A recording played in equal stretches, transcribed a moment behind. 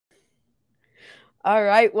All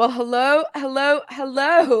right. Well, hello, hello,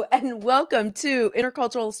 hello, and welcome to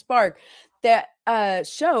Intercultural Spark, that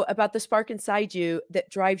show about the spark inside you that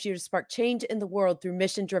drives you to spark change in the world through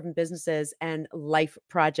mission-driven businesses and life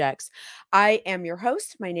projects. I am your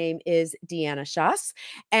host. My name is Deanna Schaas,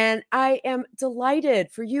 and I am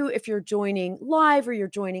delighted for you if you're joining live or you're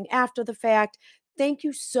joining after the fact. Thank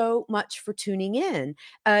you so much for tuning in.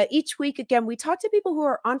 Each week, again, we talk to people who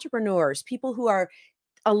are entrepreneurs, people who are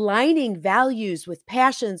aligning values with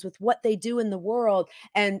passions with what they do in the world,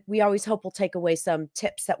 and we always hope we'll take away some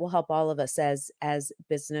tips that will help all of us as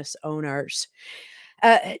business owners.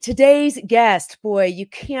 Today's guest, boy, you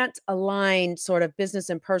can't align sort of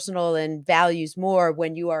business and personal and values more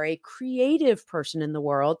when you are a creative person in the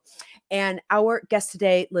world. And our guest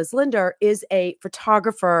today, Liz Linder, is a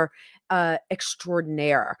photographer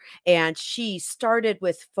extraordinaire. And she started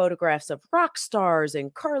with photographs of rock stars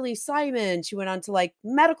and Carly Simon. She went on to like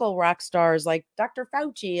medical rock stars like Dr.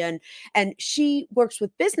 Fauci. And she works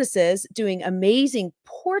with businesses doing amazing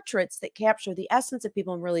portraits that capture the essence of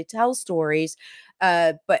people and really tell stories.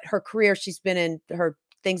 But her career, she's been in, her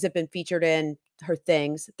things have been featured in her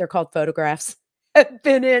things. They're called photographs. Have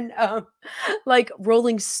been in like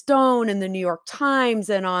Rolling Stone and the New York Times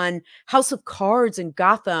and on House of Cards and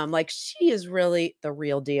Gotham. Like, she is really the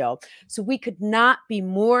real deal. So we could not be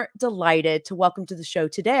more delighted to welcome to the show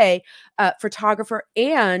today, photographer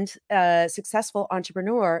and successful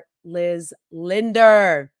entrepreneur, Liz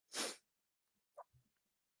Linder.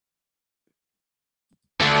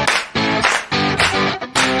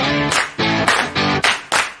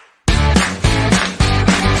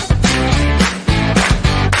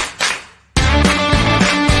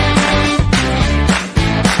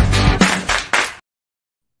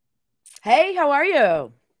 Hey, how are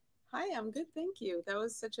you? Hi, I'm good. Thank you. That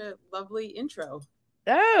was such a lovely intro.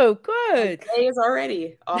 Oh, good. The day is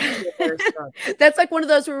already off to a fair start. That's like one of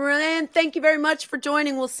those where, and thank you very much for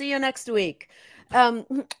joining. We'll see you next week.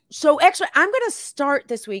 So actually, I'm going to start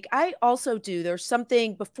this week. I also do, there's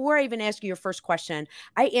something, before I even ask you your first question,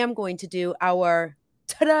 I am going to do our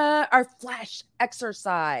flash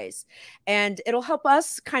exercise, and it'll help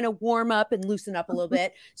us kind of warm up and loosen up a little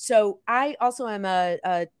bit. So I also am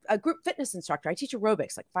a group fitness instructor. I teach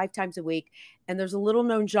aerobics like 5 times a week, and there's a little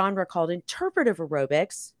known genre called interpretive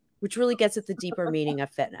aerobics, which really gets at the deeper meaning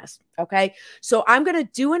of fitness. Okay. So I'm going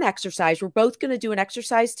to do an exercise. We're both going to do an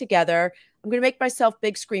exercise together. I'm going to make myself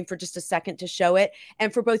big screen for just a second to show it.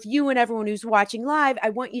 And for both you and everyone who's watching live,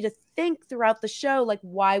 I want you to think throughout the show, like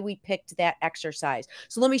why we picked that exercise.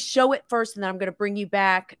 So let me show it first, and then I'm going to bring you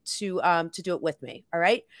back to do it with me. All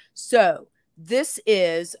right. So this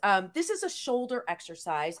is a shoulder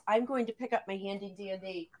exercise. I'm going to pick up my handy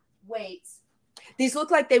dandy weights. These look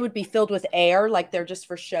like they would be filled with air, like they're just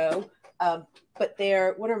for show. But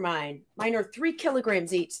they're, what are mine? Mine are 3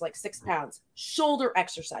 kilograms each, like 6 pounds. Shoulder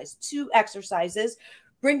exercise, 2 exercises.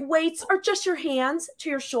 Bring weights or just your hands to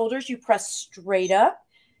your shoulders. You press straight up,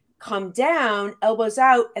 come down, elbows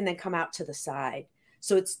out, and then come out to the side.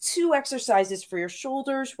 So it's 2 exercises for your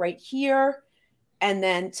shoulders right here and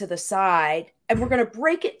then to the side. And we're going to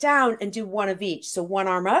break it down and do 1 of each. So 1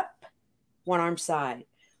 arm up, 1 arm side,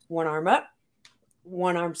 1 arm up,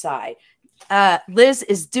 1 arm side. Liz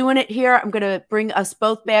is doing it here. I'm going to bring us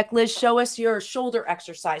both back. Liz, show us your shoulder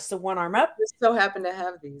exercise. So 1 arm up. I just so happen to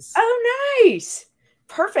have these. Oh, nice.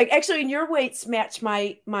 Perfect. Actually, and your weights match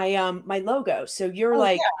my logo. So you're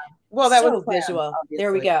like, yeah. Well, that so was planned, visual. obviously.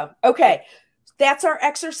 There we go. Okay. That's our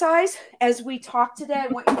exercise. As we talk today, I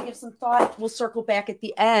want you to give some thought. We'll circle back at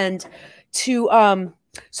the end to,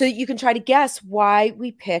 so that you can try to guess why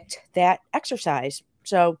we picked that exercise.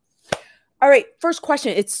 So, all right, first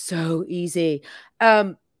question. It's so easy.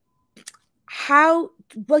 When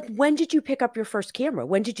did you pick up your first camera?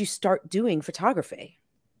 When did you start doing photography?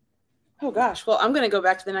 Oh gosh. Well, I'm going to go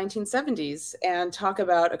back to the 1970s and talk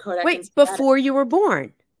about a Kodak. Wait, before you were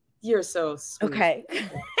born? You're so sweet. Okay.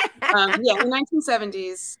 Yeah, in the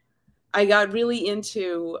 1970s, I got really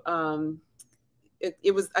into,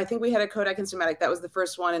 it was, I think we had a Kodak Instamatic. That was the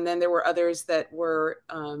first one. And then there were others that were,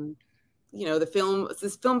 you know,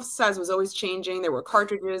 this film size was always changing. There were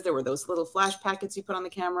cartridges, there were those little flash packets you put on the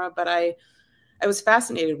camera. But I was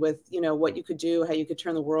fascinated with, you know, what you could do, how you could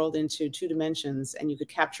turn the world into 2 dimensions, and you could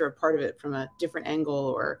capture a part of it from a different angle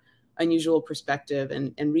or unusual perspective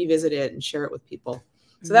and revisit it and share it with people.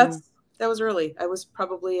 So that was early. I was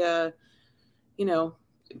probably you know,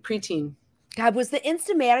 preteen. God, was the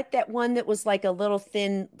Instamatic that one that was like a little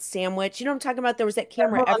thin sandwich? You know what I'm talking about? There was that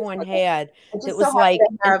camera everyone had that was like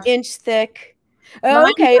an inch thick. Oh,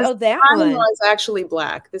 okay. Oh, that one was actually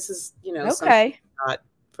black. This is, you know, okay, not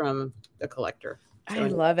from the collector. I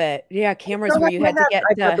love it. Yeah, cameras So where you had to get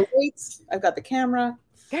I've got the weights, I've got the camera.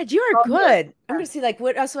 God, you are good. I'm gonna see like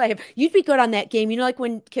what else do I have. You'd be good on that game. You know, like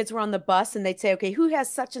when kids were on the bus and they'd say, "Okay, who has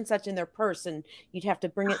such and such in their purse?" and you'd have to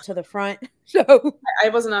bring it to the front. So I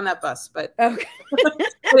wasn't on that bus, but okay.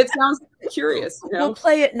 but it sounds curious. You know? We'll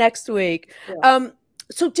play it next week. Yeah.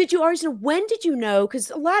 So did you always know, when did you know?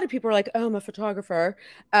 Because a lot of people are like, oh, I'm a photographer.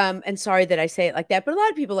 And sorry that I say it like that, but a lot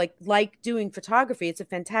of people like doing photography. It's a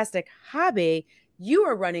fantastic hobby. You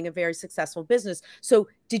are running a very successful business. So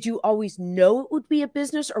did you always know it would be a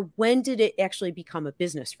business, or when did it actually become a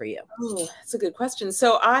business for you? Oh, that's a good question.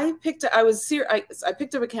 So I picked up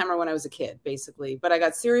a camera when I was a kid, basically, but I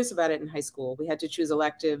got serious about it in high school. We had to choose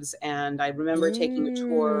electives, and I remember taking a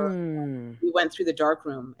tour. We went through the dark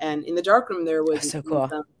room, and in the dark room there was so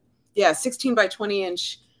cool. 16 by 20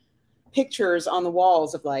 inch pictures on the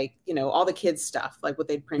walls of, like, you know, all the kids stuff, like what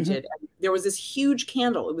they'd printed. And there was this huge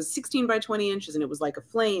candle. It was 16 by 20 inches, and it was like a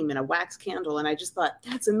flame and a wax candle. And I just thought,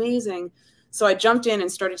 that's amazing. So I jumped in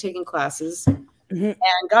and started taking classes and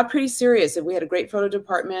got pretty serious. And we had a great photo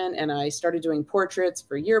department, and I started doing portraits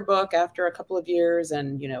for yearbook after a couple of years,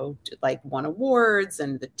 and, you know, like won awards,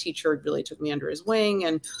 and the teacher really took me under his wing.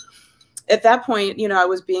 And at that point, you know, I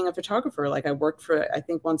was being a photographer. Like I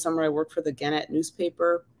think one summer I worked for the Gannett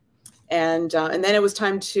newspaper. And then it was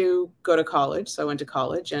time to go to college. So I went to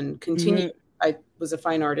college and continued. I was a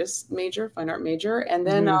fine art major. And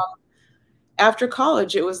then after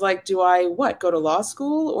college, it was like, do I go to law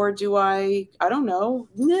school, or do I don't know.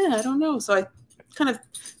 I don't know. So I kind of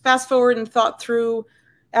fast forward and thought through,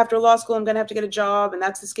 after law school, I'm going to have to get a job. And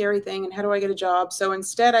that's the scary thing. And how do I get a job? So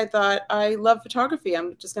instead, I thought, I love photography.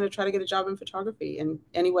 I'm just going to try to get a job in photography. And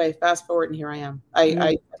anyway, fast forward, and here I am.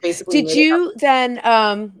 I basically did you then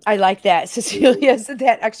I like that, Cecilia said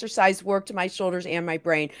that exercise worked my shoulders and my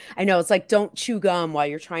brain. I know, it's like, don't chew gum while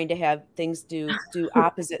you're trying to have things do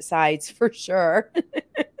opposite sides, for sure.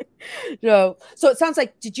 So it sounds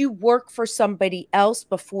like, did you work for somebody else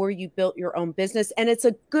before you built your own business? And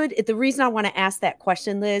the reason I want to ask that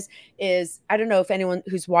question, Liz, is I don't know if anyone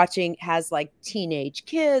who's watching has like teenage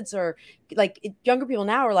kids, or like younger people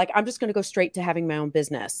now are like, I'm just going to go straight to having my own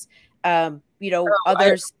business. You know,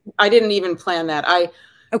 others. I didn't even plan that.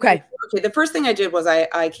 Okay. The first thing I did was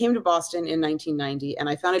I came to Boston in 1990, and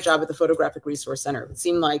I found a job at the Photographic Resource Center. It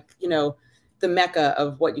seemed like, you know, the mecca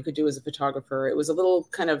of what you could do as a photographer. It was a little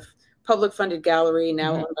kind of public funded gallery,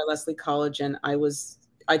 now owned by Lesley College. And I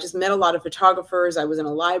just met a lot of photographers. I was in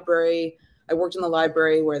a library. I worked in the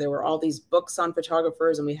library where there were all these books on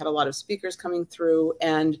photographers, and we had a lot of speakers coming through.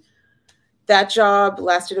 And that job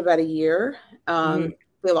lasted about a year.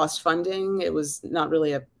 They lost funding. It was not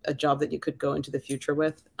really a job that you could go into the future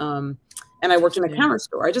with. And I worked in a camera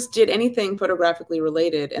store. I just did anything photographically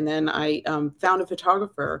related. And then I found a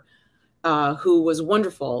photographer who was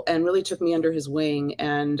wonderful and really took me under his wing.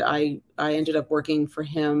 And I ended up working for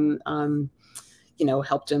him, you know,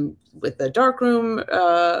 helped him with the darkroom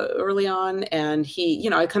early on. And he,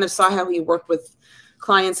 you know, I kind of saw how he worked with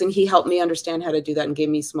clients, and he helped me understand how to do that and gave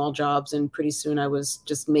me small jobs. And pretty soon I was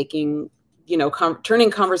just making, you know,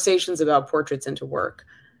 turning conversations about portraits into work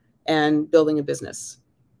and building a business.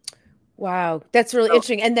 Wow, that's really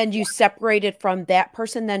interesting. And then you separated from that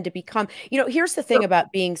person then to become, you know, here's the thing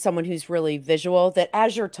about being someone who's really visual, that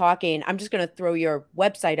as you're talking, I'm just going to throw your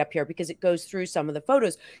website up here because it goes through some of the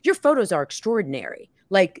photos. Your photos are extraordinary.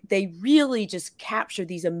 Like, they really just capture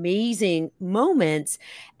these amazing moments.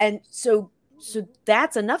 And so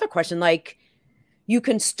that's another question. Like, you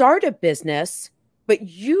can start a business, but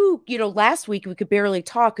you know, last week we could barely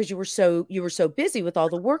talk because you were so busy with all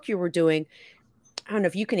the work you were doing. I don't know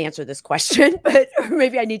if you can answer this question, but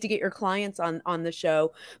maybe I need to get your clients on the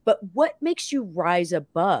show. But what makes you rise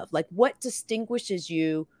above? Like, what distinguishes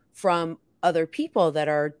you from other people that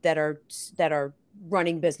are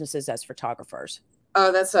running businesses as photographers?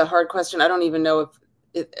 Oh, that's a hard question. I don't even know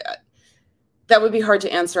if that would be hard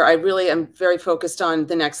to answer. I really am very focused on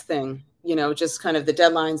the next thing, you know, just kind of the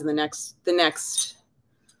deadlines and the next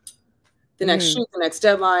shoot, the next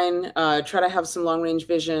deadline, try to have some long range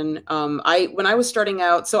vision. When I was starting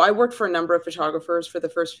out, so I worked for a number of photographers for the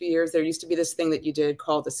first few years. There used to be this thing that you did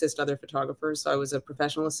called assist other photographers. So I was a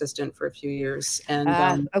professional assistant for a few years.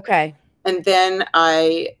 And okay. And then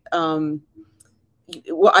I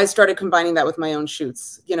started combining that with my own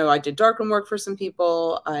shoots. You know, I did darkroom work for some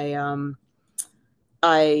people.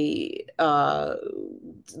 I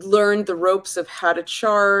learned the ropes of how to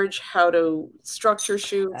charge, how to structure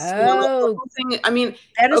shoots. You know, the Oh, whole thing. I mean,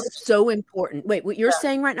 that is okay, so important. Wait, what you're yeah,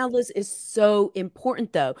 saying right now, Liz, is so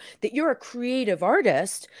important, though, that you're a creative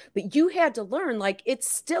artist, but you had to learn, like, it's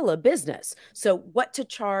still a business. So, what to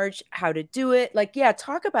charge, how to do it. Like, yeah,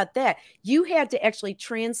 talk about that. You had to actually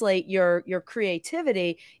translate your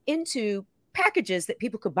creativity into packages that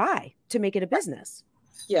people could buy to make it a business.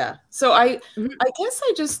 yeah. So Mhm, I guess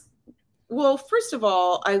I just, well, first of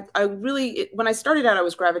all, I really, when I started out, I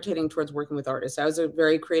was gravitating towards working with artists. I was a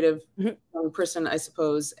very creative mhm, young person, I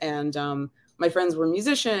suppose. And my friends were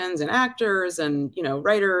musicians and actors and, you know,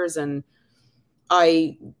 writers. And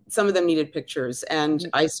some of them needed pictures. And mhm,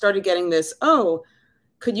 I started getting this, oh,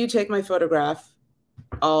 could you take my photograph?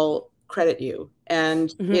 I'll credit you.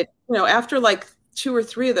 And mhm. it, you know, after like 2 or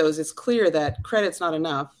 3 of those, it's clear that credit's not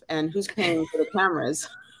enough. And who's paying for the cameras,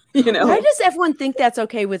 you Why know? does everyone think that's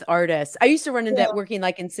okay with artists? I used to run into that Yeah. working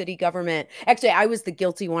like in city government. Actually, I was the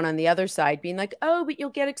guilty one on the other side, being like, oh, but you'll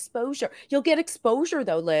get exposure. You'll get exposure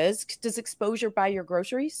though, Liz. Does exposure buy your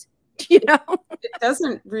groceries? You It, know? it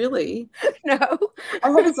doesn't really. No. I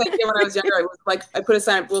had this idea when I was younger. I was like, I put a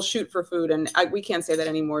sign up, we'll shoot for food. And we can't say that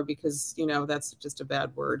anymore because, you know, that's just a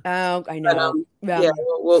bad word. Oh, I But know. yeah,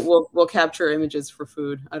 we'll capture images for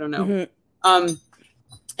food. I don't know. Mhm, Um,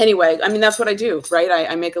 anyway, I mean, that's what I do, right?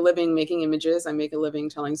 I make a living making images. I make a living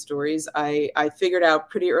telling stories. I figured out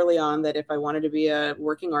pretty early on that if I wanted to be a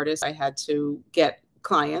working artist, I had to get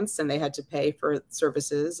clients and they had to pay for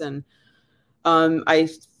services. And I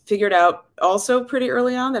figured out also pretty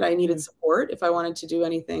early on that I needed mhm. support if I wanted to do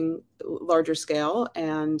anything larger scale.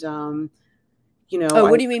 And, you know, Oh, I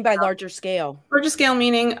what do you mean by larger scale? larger scale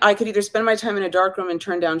meaning I could either spend my time in a darkroom and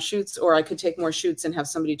turn down shoots, or I could take more shoots and have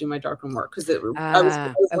somebody do my darkroom work because I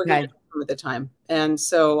Ah, was working in a okay. darkroom at the time, and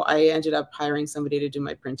so I ended up hiring somebody to do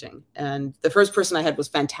my printing. And the first person I had was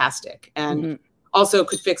fantastic, and Mhm, also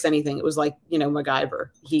could fix anything. It was like, you know, MacGyver.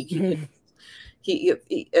 mhm. He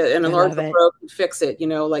an I alarm love it. broke, he'd fix it. You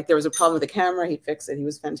know, like there was a problem with the camera, he'd fix it. He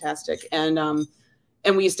was fantastic,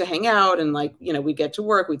 and we used to hang out and, like, you know, we'd get to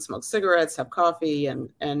work, we'd smoke cigarettes, have coffee, and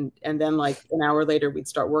then like an hour later we'd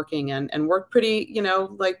start working and work pretty, you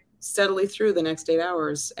know, like steadily through the next 8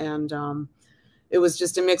 hours. And it was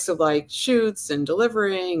just a mix of like shoots and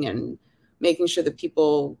delivering and making sure that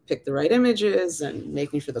people picked the right images and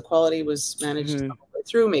making sure the quality was managed the Mhm, whole way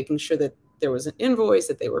through, making sure that there was an invoice,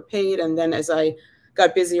 that they were paid. And then as I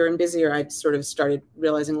got busier and busier, I sort of started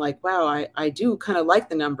realizing like, wow, I do kind of like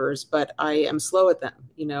the numbers, but I am slow at them,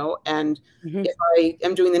 you know? And mhm. if I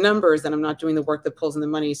am doing the numbers, then I'm not doing the work that pulls in the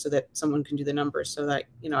money so that someone can do the numbers. So that,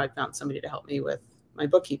 you know, I found somebody to help me with my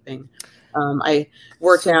bookkeeping. I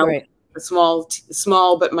work So now with great. a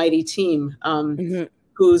small but mighty team, Mhm.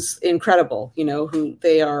 who's incredible, you know, who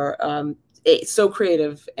they are, so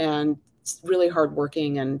creative and really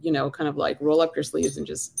hardworking, and, you know, kind of like roll up your sleeves and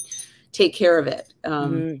just take care of it.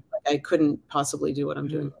 Mhm. I couldn't possibly do what I'm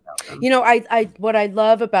doing Mhm. without them. You know, I what I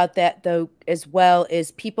love about that though as well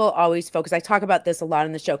is people always focus. I talk about this a lot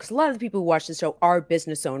in the show because a lot of the people who watch the show are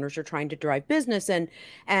business owners or trying to drive business,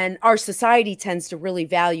 and our society tends to really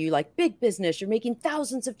value like big business. You're making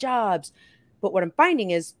thousands of jobs. But what I'm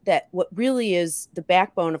finding is that what really is the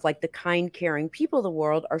backbone of like the kind, caring people of the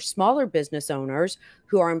world are smaller business owners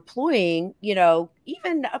who are employing, you know,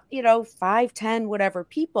 even up, you know, 5, 10, whatever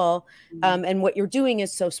people. Mhm. And what you're doing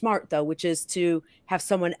is so smart though, which is to have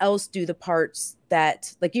someone else do the parts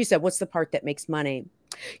that, like you said, what's the part that makes money?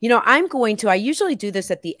 You know, I usually do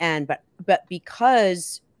this at the end, but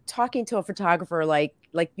because talking to a photographer, like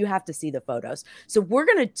you have to see the photos. So we're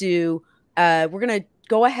gonna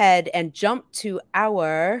go ahead and jump to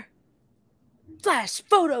our flash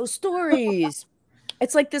photo stories.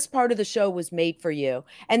 It's like this part of the show was made for you.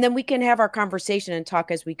 And then we can have our conversation and talk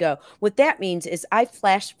as we go. What that means is I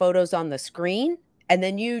flash photos on the screen and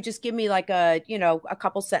then you just give me like a, you know, a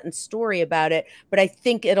couple sentence story about it. But I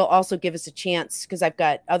think it'll also give us a chance because I've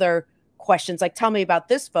got other questions like tell me about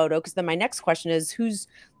this photo because then my next question is who's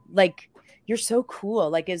like you're so cool.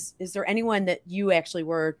 Like is there anyone that you actually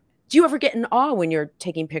were do you ever get in awe when you're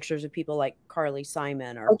taking pictures of people like Carly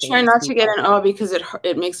Simon I or try famous not to get people? in awe because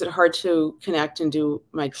it makes it hard to connect and do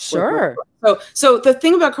my work. Sure. So the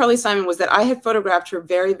thing about Carly Simon was that I had photographed her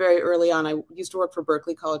very, very early on. I used to work for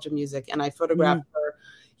Berklee College of Music, and I photographed Mhm. her,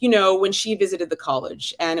 you know, when she visited the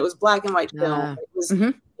college, and it was black and white film. Ah. It was,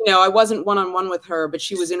 Mhm. you know, I wasn't one on one with her, but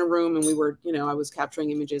she was in a room, and we were, you know, I was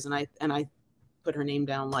capturing images, and I put her name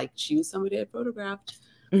down like she was somebody I photographed,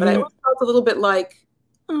 but I Mhm. always felt a little bit like.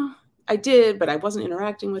 Oh, I did, but I wasn't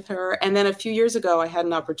interacting with her. And then a few years ago, I had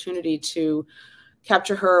an opportunity to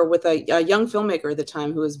capture her with a young filmmaker at the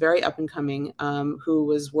time who was very up and coming, who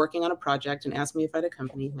was working on a project and asked me if I'd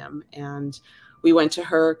accompany him. And we went to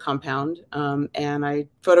her compound, and I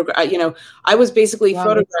photographed, I was basically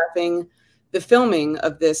photographing the filming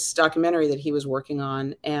of this documentary that he was working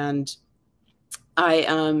on. And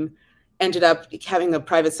I ended up having a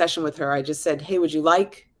private session with her. I just said, hey, would you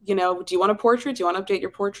like, do you want a portrait? Do you want to update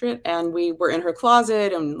your portrait? And we were in her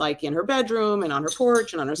closet and like in her bedroom and on her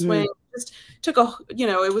porch and on her swing. Just took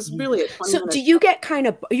it was really a 20 minute. Do you get kind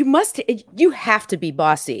of, you have to be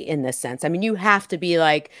bossy in this sense. I mean, you have to be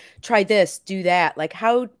like, try this, do that. Like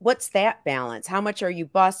what's that balance? How much are you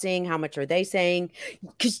bossing? How much are they saying?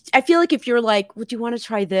 Because I feel like if you're like, would you want to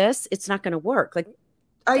try this? It's not going to work. Like,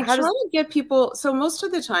 I try to get people. So most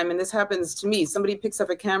of the time, and this happens to me, somebody picks up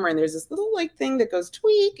a camera and there's this little like thing that goes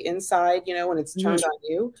tweak inside, when it's turned on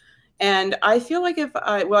you. And I feel like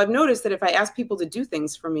I've noticed that if I ask people to do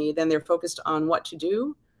things for me, then they're focused on what to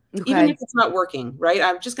do, even if it's not working, right?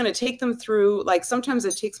 I'm just going to take them through, like sometimes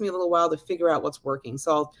it takes me a little while to figure out what's working.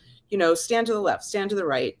 So I'll, stand to the left, stand to the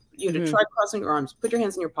right, try crossing your arms, put your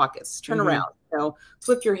hands in your pockets, turn around,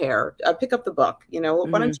 flip your hair, pick up the book, why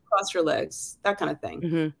don't you cross your legs, that kind of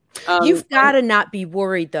thing. You've got to not be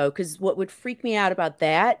worried though, because what would freak me out about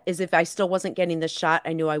that is if I still wasn't getting the shot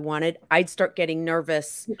I knew I wanted, I'd start getting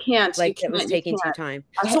nervous. You can't. Like it was taking too time.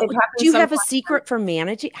 So do you have a secret for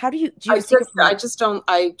managing? How do you? Do you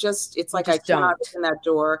it's like I cannot open that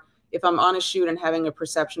door. If I'm on a shoot and having a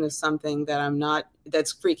perception of something that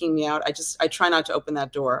that's freaking me out, I try not to open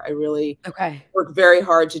that door. I really work very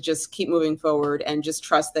hard to just keep moving forward and just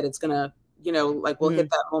trust that it's gonna, we'll hit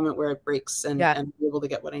that moment where it breaks and be able to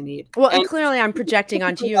get what I need. Well, and clearly I'm projecting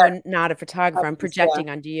onto you and not a photographer. I'm projecting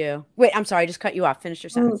onto you. Wait, I'm sorry. I just cut you off. Finish your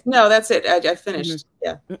sentence. No, that's it. I finished.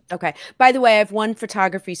 Yeah. Okay. By the way, I have one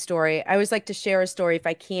photography story. I always like to share a story if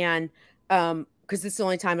I can, because this is the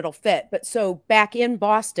only time it'll fit. But so back in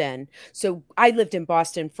Boston, so I lived in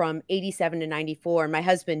Boston from 87 to 94. And my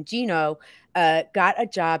husband, Gino, got a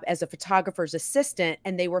job as a photographer's assistant,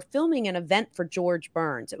 and they were filming an event for George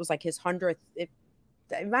Burns. It was like his 100th. It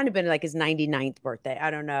might have been like his 99th birthday.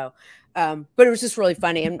 I don't know. But it was just really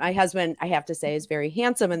funny. And my husband, I have to say, is very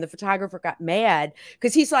handsome. And the photographer got mad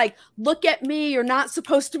because he's like, look at me. You're not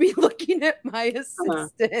supposed to be looking at my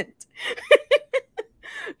assistant.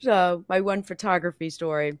 So my one photography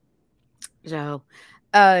story. So,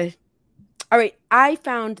 all right. I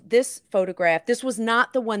found this photograph. This was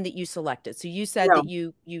not the one that you selected. So you said that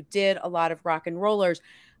you did a lot of rock and rollers.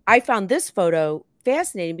 I found this photo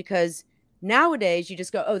fascinating because nowadays you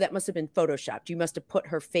just go, oh, that must have been photoshopped. You must have put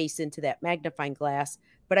her face into that magnifying glass.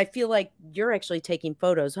 But I feel like you're actually taking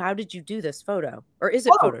photos. How did you do this photo? Or is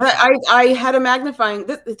it photoshopped? I had a magnifying.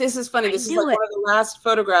 This is funny. This is like one of the last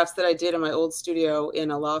photographs that I did in my old studio in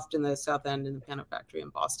a loft in the South End in the Piano Factory in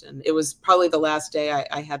Boston. It was probably the last day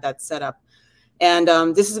I had that set up. And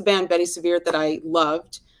this is a band, Betty Severe, that I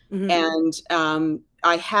loved. And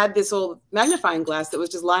I had this old magnifying glass that was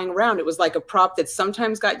just lying around. It was like a prop that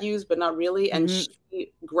sometimes got used, but not really. And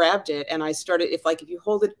she grabbed it. And I started, if you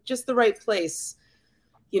hold it just the right place,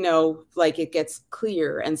 like it gets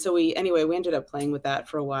clear. And so we ended up playing with that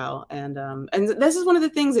for a while. And this is one of the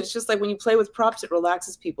things, it's just like when you play with props, it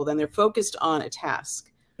relaxes people. Then they're focused on a task.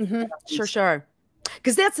 Sure.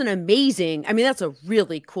 Because that's an amazing, I mean, that's a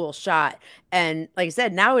really cool shot. And like I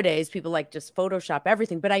said, nowadays people like just Photoshop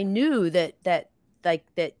everything, but I knew that I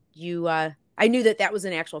knew that was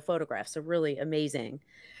an actual photograph. So really amazing.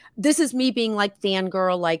 This is me being like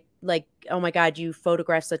fangirl, like, oh my God, you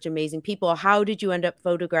photograph such amazing people. How did you end up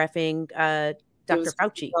photographing Dr.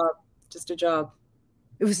 Fauci? Just a job.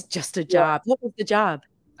 It was just a job. What was the job?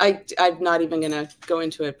 I'm not even going to go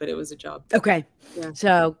into it, but it was a job. Okay. Yeah.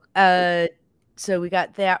 So we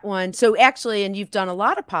got that one. So actually, and you've done a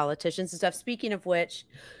lot of politicians and stuff. Speaking of which,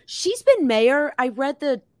 she's been mayor. I read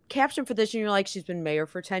the caption for this and you're like, she's been mayor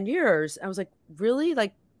for 10 years. I was like, really?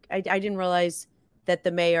 Like, I didn't realize that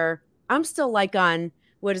the mayor, I'm still like on,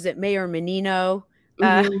 what is it? Mayor Menino.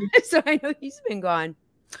 So I know he's been gone.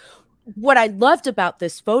 What I loved about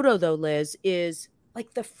this photo though, Liz, is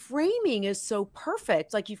like the framing is so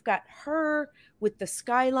perfect. Like you've got her with the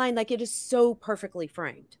skyline, like it is so perfectly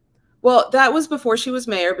framed. Well, that was before she was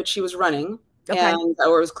mayor, but she was running.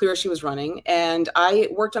 Or it was clear she was running. And I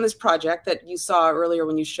worked on this project that you saw earlier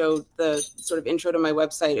when you showed the sort of intro to my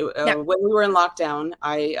website. When we were in lockdown,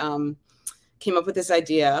 I came up with this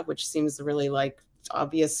idea, which seems really like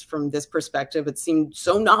obvious from this perspective. It seemed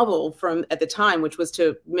so novel at the time, which was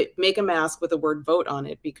to make a mask with the word vote on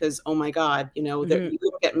it, because, oh my God, you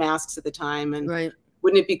couldn't get masks at the time. And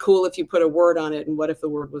wouldn't it be cool if you put a word on it? And what if the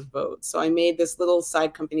word was vote? So I made this little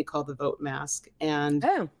side company called the Vote Mask. And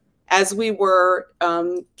as we were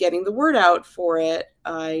getting the word out for it,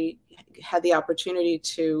 I had the opportunity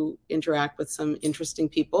to interact with some interesting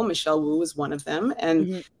people. Michelle Wu was one of them.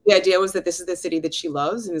 And the idea was that this is the city that she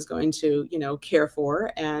loves and is going to, you know, care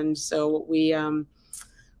for. And so we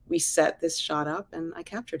set this shot up and I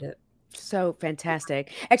captured it. So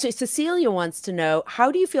fantastic. Actually, Cecilia wants to know,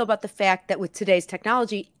 how do you feel about the fact that with today's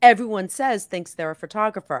technology, everyone thinks they're a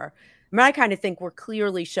photographer? I mean, I kind of think we're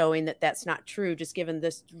clearly showing that that's not true, just given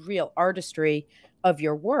this real artistry of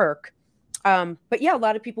your work. But yeah, a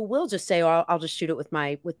lot of people will just say, oh, I'll just shoot it with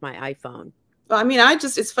my iPhone. Well, I mean,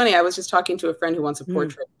 it's funny. I was just talking to a friend who wants a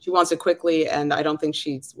portrait. She wants it quickly, and I don't think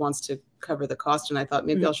she wants to cover the cost. And I thought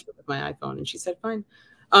maybe I'll shoot it with my iPhone. And she said, fine.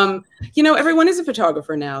 You know, everyone is a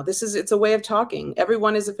photographer now. It's a way of talking.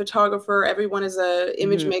 Everyone is a photographer. Everyone is a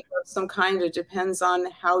image maker of some kind. It depends on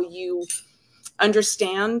how you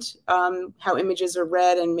understand how images are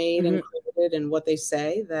read and made and created and what they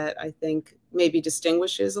say, that I think maybe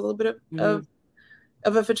distinguishes a little bit of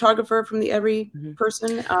a photographer from the every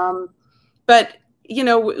person. But, you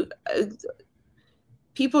know,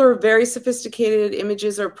 people are very sophisticated.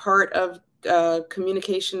 Images are part of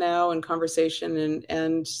communication now and conversation.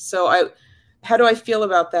 And so how do I feel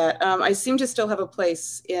about that? I seem to still have a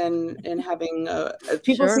place in having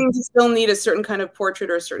people seem to still need a certain kind of portrait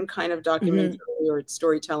or a certain kind of documentary or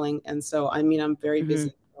storytelling. And so, I mean, I'm very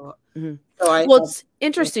busy. Well, it's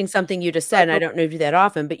interesting something you just said, and I don't know if you do that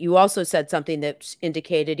often, but you also said something that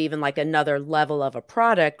indicated even like another level of a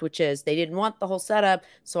product, which is they didn't want the whole setup,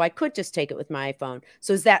 so I could just take it with my iPhone.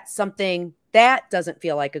 So is that something that doesn't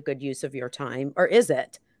feel like a good use of your time, or is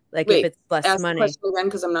it? Like, wait, if it's less ask money? The question again,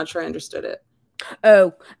 because I'm not sure I understood it.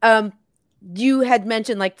 Oh, you had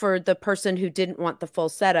mentioned like for the person who didn't want the full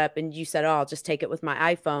setup, and you said, "Oh, I'll just take it with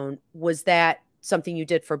my iPhone." Was that something you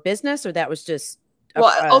did for business, or that was just? Well,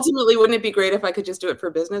 ultimately, wouldn't it be great if I could just do it for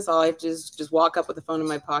business? All I have to just walk up with the phone in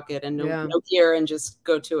my pocket and no gear and just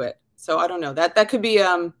go to it. So I don't know. That could be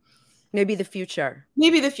maybe the future.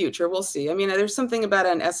 Maybe the future. We'll see. I mean, there's something about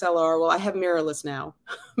an SLR. Well, I have mirrorless now,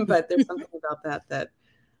 but there's something about that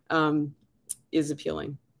is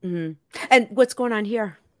appealing. And what's going on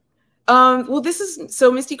here? Well,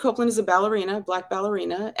 Misty Copeland is a ballerina, Black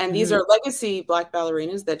ballerina, and these are legacy Black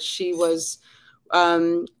ballerinas that she was.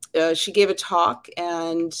 She gave a talk,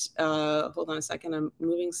 and hold on a second, I'm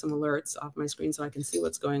moving some alerts off my screen so I can see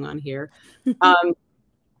what's going on here.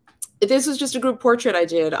 This was just a group portrait I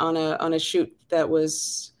did on a shoot that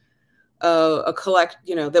was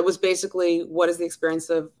that was basically what is the experience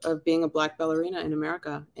of being a Black ballerina in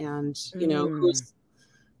America, and you know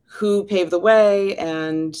who paved the way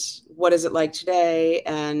and what is it like today,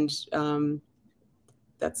 and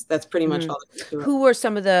that's pretty much all. Who were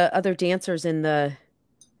some of the other dancers in the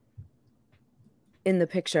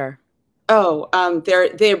picture? Oh,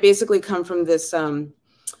 they basically come from this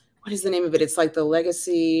what is the name of it? It's like the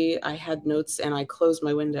Legacy. I had notes and I closed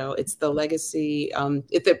my window. It's the Legacy.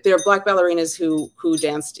 They're Black ballerinas who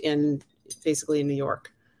danced basically in New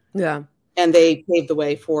York. Yeah. And they paved the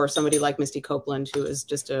way for somebody like Misty Copeland, who is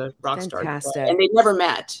just a rock star. And they never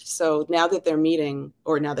met. So now that they're meeting,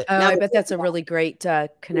 or now that I bet that's a really great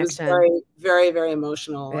connection. It was very, very, very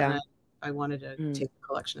emotional. Yeah. And I wanted to take a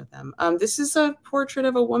collection of them. This is a portrait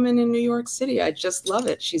of a woman in New York City. I just love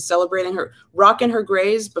it. She's celebrating rocking her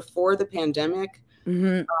grays before the pandemic.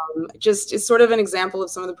 It's sort of an example of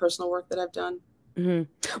some of the personal work that I've done.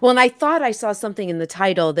 Well, and I thought I saw something in the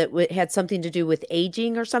title that had something to do with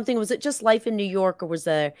aging or something. Was it just life in New York, or was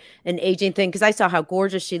there an aging thing? Because I saw how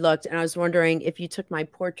gorgeous she looked, and I was wondering if you took my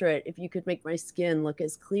portrait, if you could make my skin look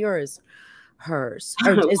as clear as hers,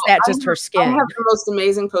 or is that just her skin? I have the most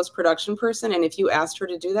amazing post-production person, and if you asked her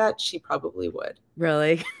to do that, she probably would.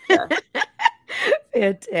 Really? Yeah.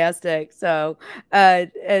 Fantastic. So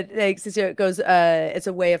thanks. It goes it's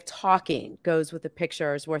a way of talking, goes with a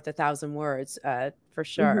picture is worth 1,000 words, for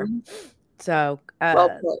sure. So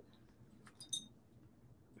well put.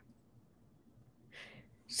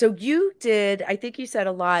 So you did, I think you said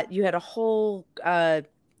a lot, you had a whole what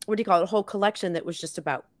do you call it, a whole collection that was just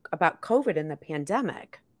about COVID and the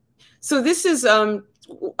pandemic. So this is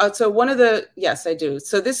so one of the, yes, I do.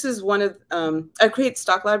 So this is one of I create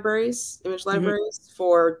stock libraries, image libraries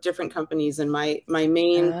for different companies, and my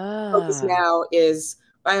main focus now is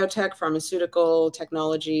biotech, pharmaceutical,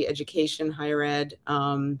 technology, education, higher ed,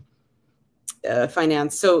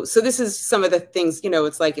 finance. So this is some of the things, you know,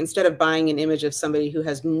 it's like instead of buying an image of somebody who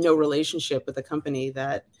has no relationship with the company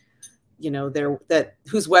that, you know,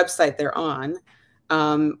 whose website they're on,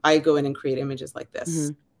 I go in and create images like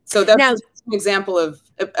this. So that's Now, an example of,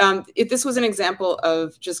 if this was an example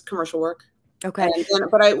of just commercial work. okay.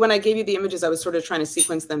 But when I gave you the images, I was sort of trying to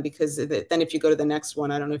sequence them, because then if you go to the next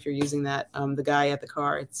one, I don't know if you're using that, the guy at the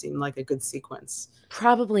car, it seemed like a good sequence.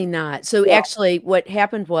 Probably not. So Yeah. actually what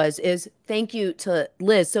happened is thank you to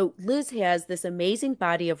Liz. So Liz has this amazing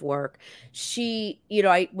body of work. She,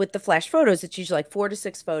 with the flash photos, it's usually like 4 to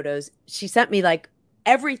 6 photos. She sent me like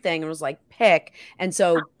everything and was like, pick. And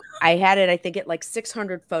so I had it, I think at like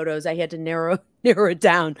 600 photos. I had to narrow it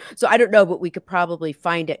down. So I don't know, but we could probably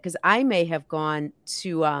find it, because I may have gone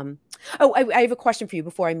to I have a question for you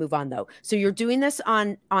before I move on, though. So you're doing this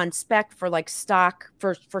on spec for like stock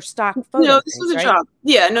for stock photos. No, this was a job.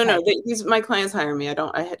 Yeah, no, okay. no. These my clients hire me.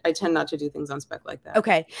 I tend not to do things on spec like that.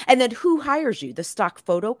 Okay. And then who hires you? The stock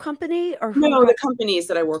photo company, or who? No, the companies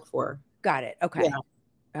that I work for. Got it. Okay. Yeah.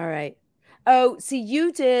 All right. Oh, see,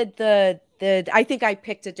 you did the I think I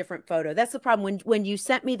picked a different photo. That's the problem. When you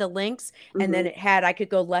sent me the links and then I could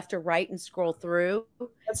go left or right and scroll through.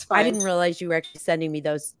 That's fine. I didn't realize you were actually sending me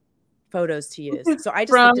those photos to use. So I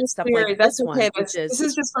just from looked at stuff like that's this okay. one. This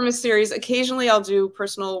is just from a series. Occasionally I'll do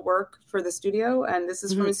personal work for the studio, and this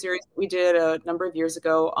is from a series we did a number of years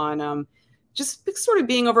ago on just sort of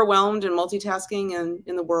being overwhelmed and multitasking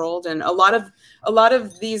in the world. And a lot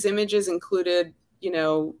of these images included,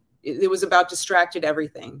 it was about distracted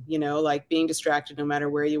everything, like being distracted no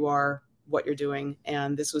matter where you are, what you're doing.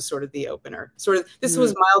 And this was sort of the opener. This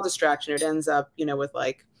was mild distraction. It ends up, with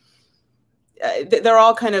like, they're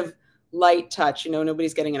all kind of light touch,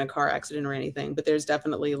 nobody's getting in a car accident or anything, but there's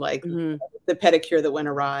definitely like the pedicure that went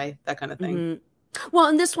awry, that kind of thing. Well,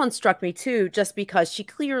 and this one struck me too, just because she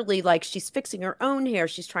clearly, like, she's fixing her own hair.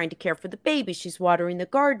 She's trying to care for the baby. She's watering the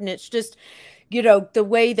garden. It's just, the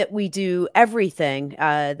way that we do everything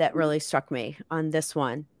that really struck me on this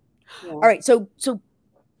one. Yeah. All right. So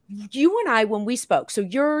you and I, when we spoke, so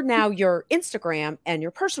your Instagram and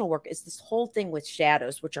your personal work is this whole thing with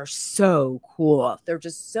shadows, which are so cool. They're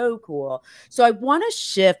just so cool. So I want to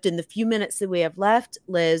shift in the few minutes that we have left,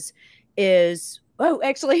 Liz,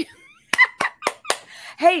 actually,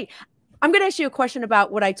 hey, I'm going to ask you a question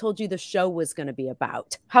about what I told you the show was going to be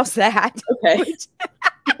about. How's that? Okay.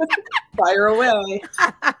 Fire away.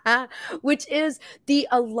 Which is the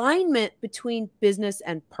alignment between business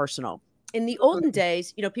and personal. In the olden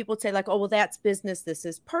days, people would say like, oh, well, that's business, this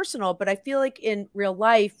is personal. But I feel like in real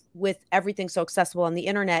life, with everything so accessible on the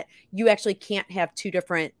internet, you actually can't have two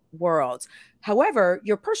different worlds. However,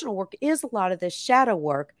 your personal work is a lot of this shadow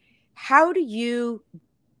work. How do you,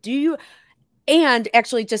 and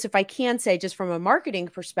actually, just if I can say, just from a marketing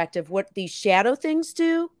perspective, what these shadow things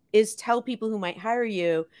do is tell people who might hire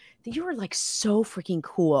you that you are like so freaking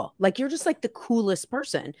cool. Like you're just like the coolest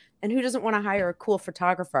person, and who doesn't want to hire a cool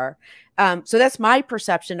photographer? So that's my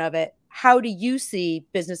perception of it. How do you see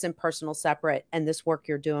business and personal separate, and this work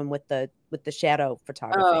you're doing with the shadow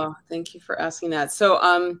photography? Oh, thank you for asking that. So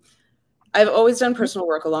I've always done personal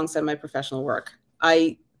work alongside my professional work.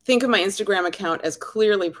 I think of my Instagram account as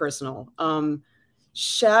clearly personal.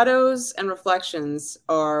 Shadows and reflections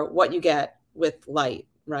are what you get with light,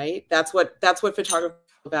 right? That's what photography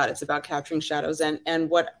is about. It's about capturing shadows. And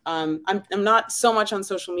what I'm not so much on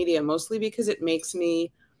social media, mostly because it makes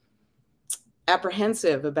me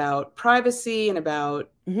apprehensive about privacy and about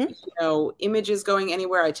images going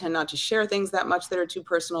anywhere. I tend not to share things that much that are too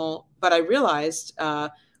personal. But I realized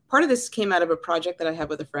part of this came out of a project that I have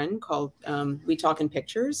with a friend called We Talk in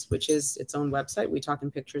Pictures, which is its own website,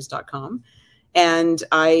 wetalkinpictures.com. And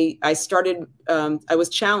I started, I was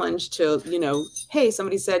challenged to, hey,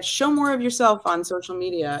 somebody said, show more of yourself on social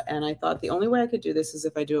media. And I thought the only way I could do this is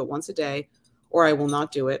if I do it once a day, or I will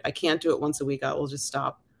not do it. I can't do it once a week. I will just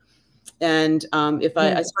stop. And if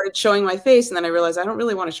I started showing my face, and then I realized I don't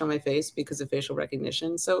really want to show my face because of facial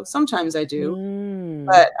recognition. So sometimes I do,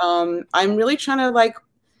 but I'm really trying to like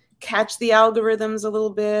catch the algorithms a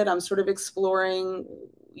little bit. I'm sort of exploring,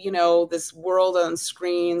 this world on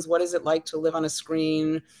screens. What is it like to live on a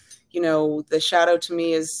screen? The shadow to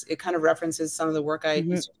me it kind of references some of the work I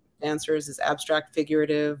used to do with dancers, is abstract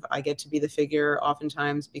figurative. I get to be the figure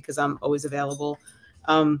oftentimes because I'm always available.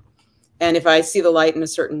 And if I see the light in a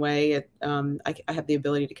certain way, I have the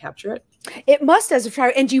ability to capture it. It must as a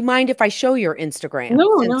photographer. And do you mind if I show your Instagram? No.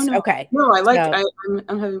 Okay. No,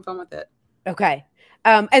 I'm having fun with it. Okay.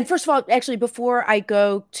 And first of all, actually, before I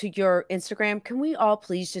go to your Instagram, can we all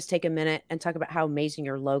please just take a minute and talk about how amazing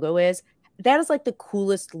your logo is? That is like the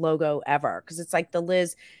coolest logo ever, because it's like the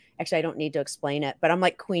Liz. Actually, I don't need to explain it, but I'm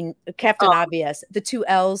like Captain Obvious. The 2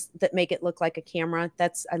 L's that make it look like a camera.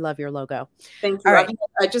 I love your logo. Thank you. All right.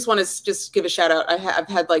 I just want to just give a shout out. I've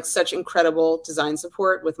had like such incredible design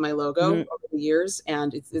support with my logo over the years.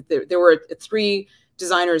 And there were 3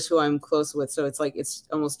 designers who I'm close with. So it's like, it's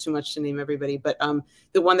almost too much to name everybody. But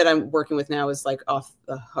the one that I'm working with now is like off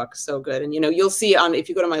the hook. So good. And, you'll see if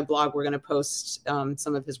you go to my blog, we're going to post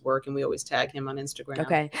some of his work, and we always tag him on Instagram.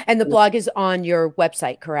 Okay. And the blog is on your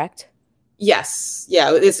website, correct? Yes.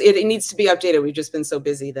 Yeah. It needs to be updated. We've just been so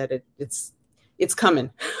busy that it's coming.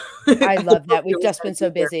 I love that. We've just been so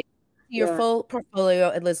busy. Your full portfolio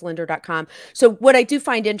at lizlinder.com. So what I do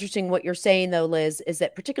find interesting, what you're saying though, Liz, is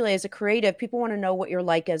that particularly as a creative, people want to know what you're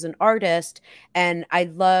like as an artist. And I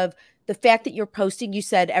love the fact that you're posting, you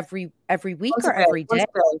said every week or every day?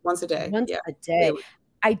 Once a day. Once a day.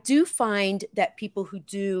 I do find that people who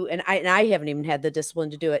do, and I haven't even had the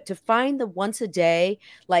discipline to do it, to find the once a day,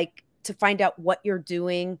 like to find out what you're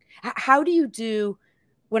doing. How do you do?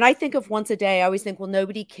 When I think of once a day, I always think, well,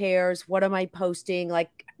 nobody cares. What am I posting?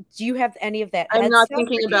 Like, do you have any of that? I'm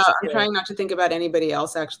trying not to think about anybody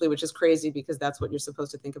else, actually, which is crazy because that's what you're supposed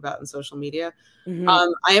to think about in social media. I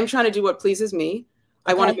am trying to do what pleases me.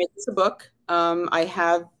 I want to make this a book. I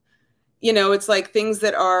have, it's like things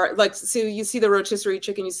that are like, so you see the rotisserie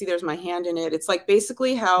chicken, you see there's my hand in it. It's like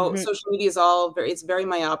basically how social media is it's very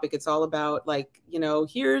myopic. It's all about like,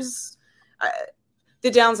 here's the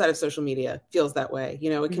downside of social media feels that way.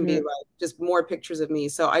 It can be like just more pictures of me.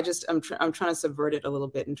 So I'm trying to subvert it a little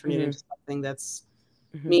bit and turn it into something that's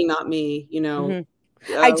me, not me,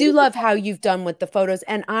 I do love how you've done with the photos,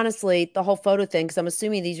 and honestly, the whole photo thing, because I'm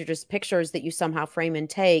assuming these are just pictures that you somehow frame and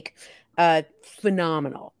take.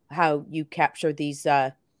 Phenomenal how you capture these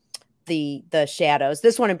the shadows.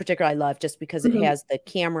 This one in particular I love just because it has the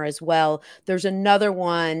camera as well. There's another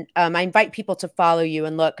one. I invite people to follow you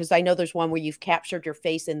and look, because I know there's one where you've captured your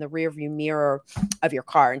face in the rear view mirror of your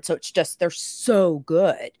car. And so it's just, they're so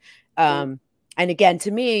good. And again,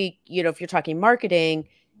 to me, if you're talking marketing,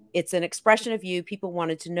 it's an expression of you. People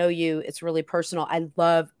wanted to know you. It's really personal. I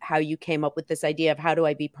love how you came up with this idea of how do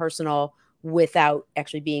I be personal without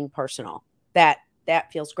actually being personal. That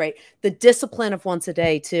feels great. The discipline of once a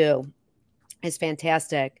day too is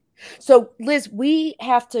fantastic. So Liz, we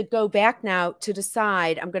have to go back now to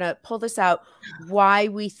decide. I'm going to pull this out. Why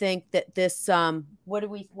we think that this,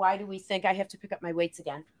 why do we think I have to pick up my weights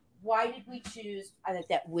again? Why did we choose, I think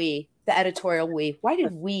that the editorial why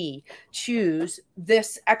did we choose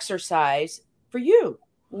this exercise for you?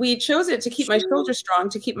 We chose it to keep my shoulders strong,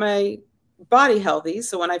 to keep my body healthy.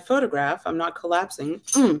 So when I photograph, I'm not collapsing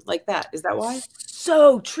like that. Is that why?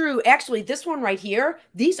 So true. Actually, this one right here,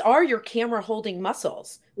 these are your camera holding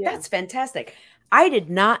muscles. Yeah. That's fantastic. I did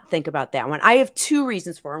not think about that one. I have 2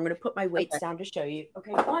 reasons for it. I'm going to put my weights down to show you.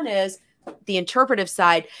 Okay. One is the interpretive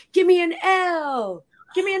side. Give me an L.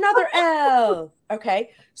 Give me another L.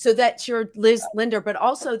 Okay. So that's your Liz Linder. But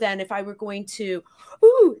also then if I were going to,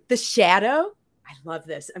 the shadow. I love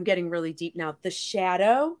this. I'm getting really deep now. The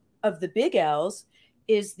shadow of the big L's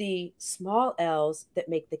is the small L's that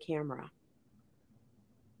make the camera.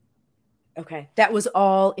 Okay. That was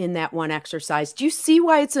all in that one exercise. Do you see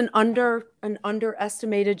why it's an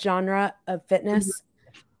underestimated genre of fitness?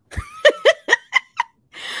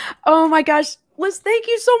 Oh my gosh. Liz, thank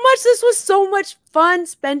you so much. This was so much fun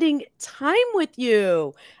spending time with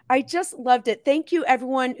you. I just loved it. Thank you,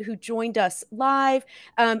 everyone who joined us live.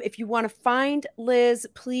 If you want to find Liz,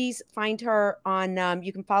 please find her on,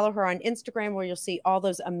 you can follow her on Instagram, where you'll see all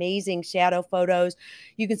those amazing shadow photos.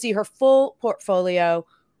 You can see her full portfolio,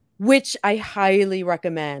 which I highly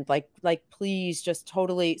recommend. Like, please just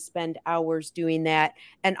totally spend hours doing that.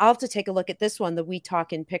 And I'll have to take a look at this one, the We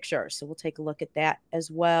Talk in Picture. So we'll take a look at that as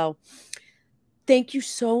well. Thank you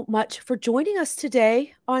so much for joining us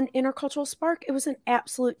today on Intercultural Spark. It was an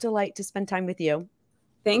absolute delight to spend time with you.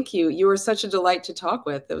 Thank you. You were such a delight to talk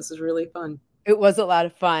with. This was really fun. It was a lot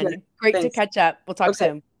of fun. Yeah, great to catch up. We'll talk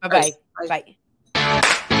soon. Bye-bye.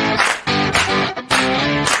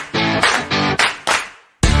 Bye.